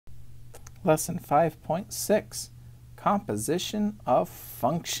Lesson 5.6, Composition of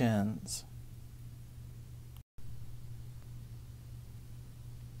Functions.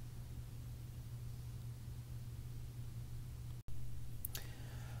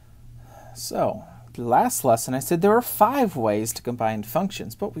 So, last lesson I said there were 5 ways to combine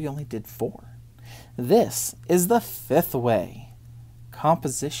functions, but we only did 4. This is the 5th way,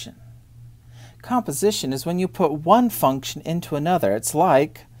 composition. Composition is when you put one function into another. It's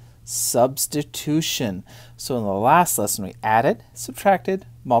like substitution. So in the last lesson we added, subtracted,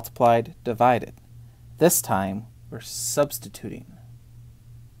 multiplied, divided. This time we're substituting.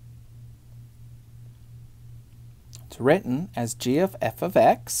 It's written as g of f of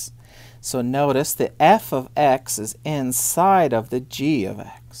x. So notice the f of x is inside of the g of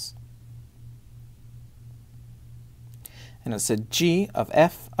x. And it's a g of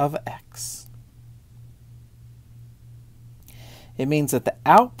f of x. It means that the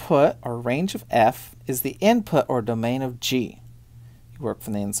output or range of f is the input or domain of g. You work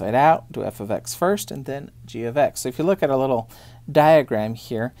from the inside out, do f of x first, and then g of x. So if you look at a little diagram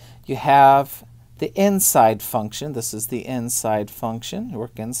here, you have the inside function. This is the inside function. You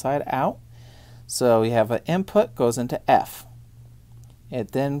work inside out. So we have an input goes into f.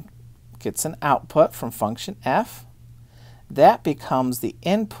 It then gets an output from function f. That becomes the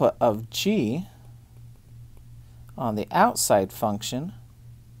input of g on the outside function,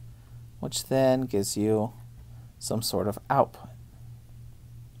 which then gives you some sort of output.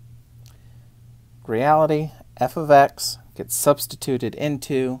 Reality, f of x gets substituted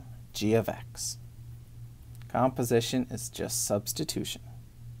into g of x. Composition is just substitution.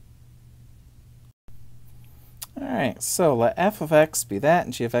 All right, so let f of x be that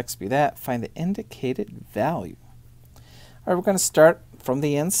and g of x be that. Find the indicated value. All right, we're going to start from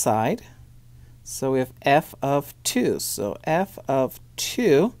the inside. So we have f of 2. So f of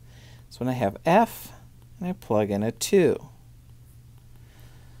 2 is when I have f and I plug in a 2.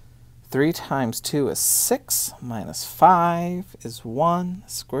 3 times 2 is 6, minus 5 is 1.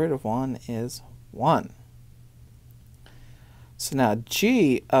 The square root of 1 is 1. So now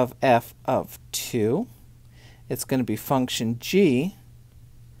g of f of 2, it's going to be function g,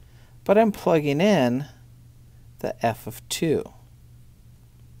 but I'm plugging in the f of 2.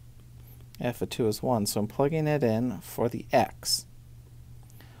 f of 2 is 1, so I'm plugging it in for the x.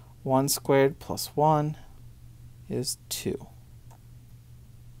 1 squared plus 1 is 2.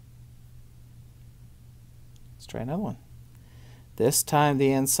 Let's try another one. This time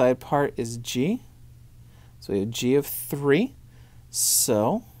the inside part is g. So we have g of 3.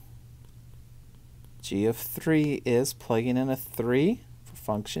 So g of 3 is plugging in a 3 for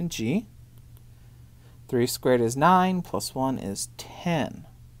function g. 3 squared is 9, plus 1 is 10.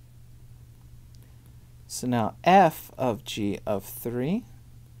 So now f of g of 3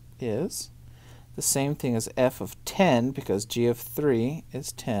 is the same thing as f of 10, because g of 3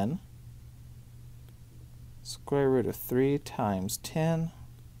 is 10. Square root of 3 times 10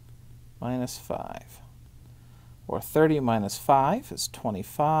 minus 5. Or 30 minus 5 is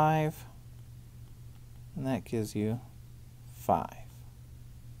 25. And that gives you 5.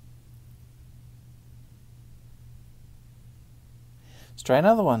 Let's try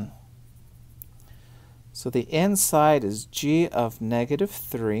another one. So the inside is g of negative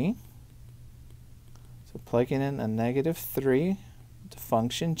 3. So plugging in a negative 3 to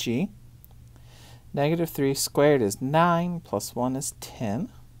function g. Negative 3 squared is 9, plus 1 is 10.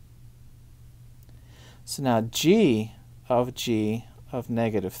 So now g of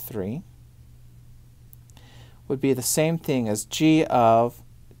negative 3 would be the same thing as g of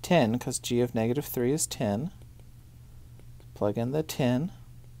 10, because g of negative 3 is 10. Plug in the 10.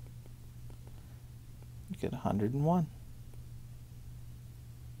 You get 101.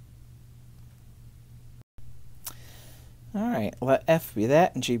 All right, let f be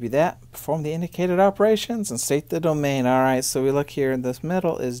that and g be that. Perform the indicated operations and state the domain. All right, so we look here in this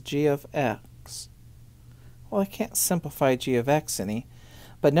middle is g of x. Well, I can't simplify g of x any,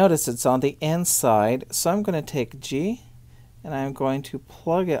 but notice it's on the inside, so I'm going to take g and I'm going to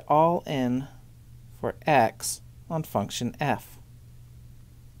plug it all in for x on function f.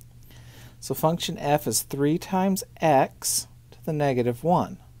 So function f is 3 times x to the negative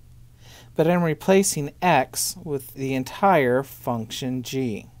 1. But I'm replacing x with the entire function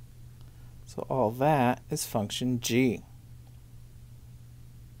g. So all that is function g.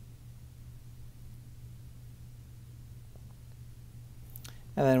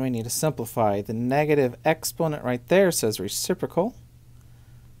 And then we need to simplify. The negative exponent right there says reciprocal.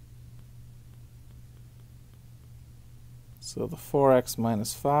 So the 4x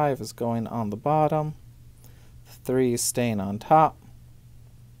minus 5 is going on the bottom. The 3 is staying on top.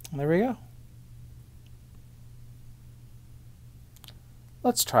 And there we go.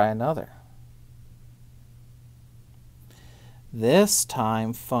 Let's try another. This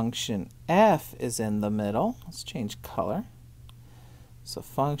time function f is in the middle. Let's change color. So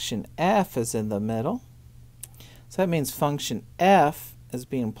function f is in the middle. So that means function f is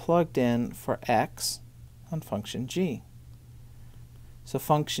being plugged in for x on function g. So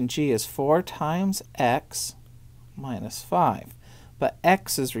function g is 4 times x minus 5. But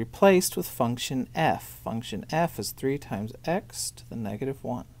x is replaced with function f. Function f is 3 times x to the negative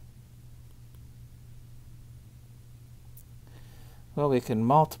 1. Well, we can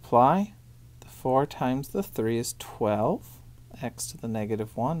multiply. The 4 times the 3 is 12. X to the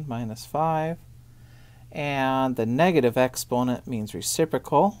negative 1 minus 5. And the negative exponent means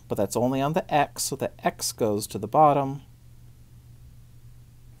reciprocal, but that's only on the x, so the x goes to the bottom.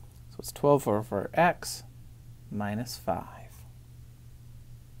 So it's 12 over x minus 5.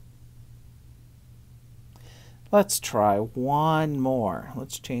 Let's try one more.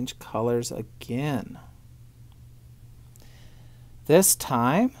 Let's change colors again. This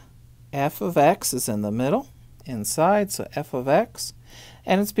time, f of x is in the middle, inside, so f of x,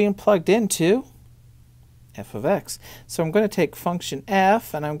 and it's being plugged into f of x. So I'm going to take function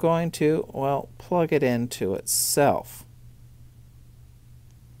f and I'm going to, well, plug it into itself.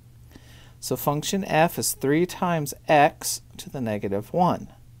 So function f is 3 times x to the negative 1.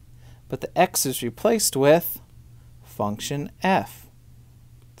 But the x is replaced with function f,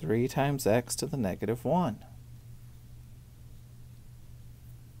 3 times x to the negative 1.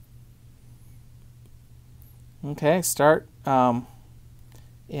 Okay, start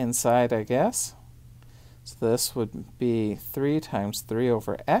inside, I guess. So this would be 3 times 3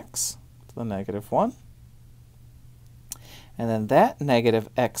 over x to the negative 1. And then that negative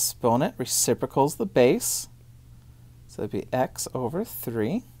exponent reciprocals the base. So it would be x over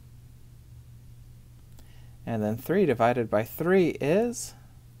 3. And then 3 divided by 3 is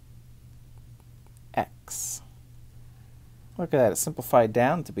x. Look at that, it simplified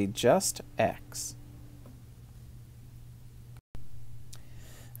down to be just x.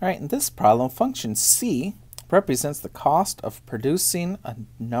 All right, in this problem, function c represents the cost of producing a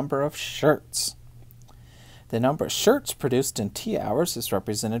number of shirts. The number of shirts produced in t hours is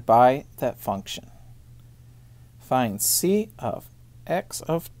represented by that function. Find c of x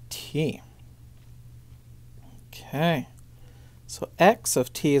of t. Okay, so x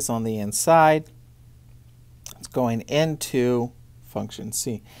of t is on the inside. It's going into function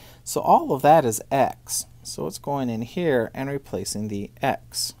c. So all of that is x. So it's going in here and replacing the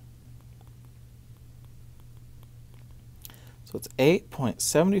x. So it's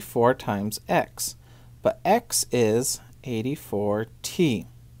 8.74 times x. But x is 84t.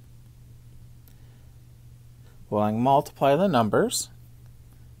 Well, I can multiply the numbers,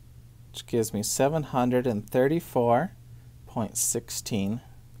 which gives me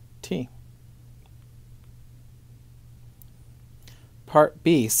 734.16t. Part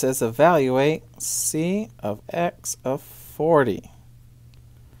B says evaluate c of x of 40.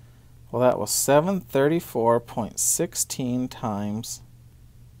 Well, that was 734.16 times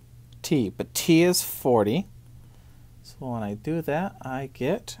t, but t is 40. So when I do that, I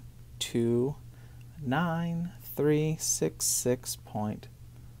get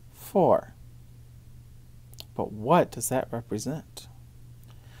 29366.4. But what does that represent?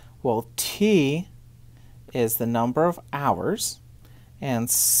 Well, t is the number of hours, and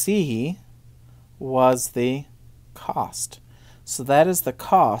c was the cost. So that is the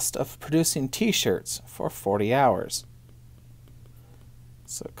cost of producing t-shirts for 40 hours.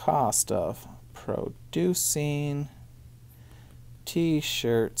 So cost of producing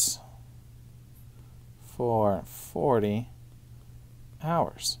t-shirts for 40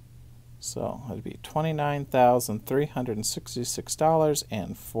 hours. So it would be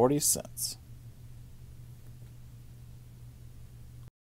 $29,366.40.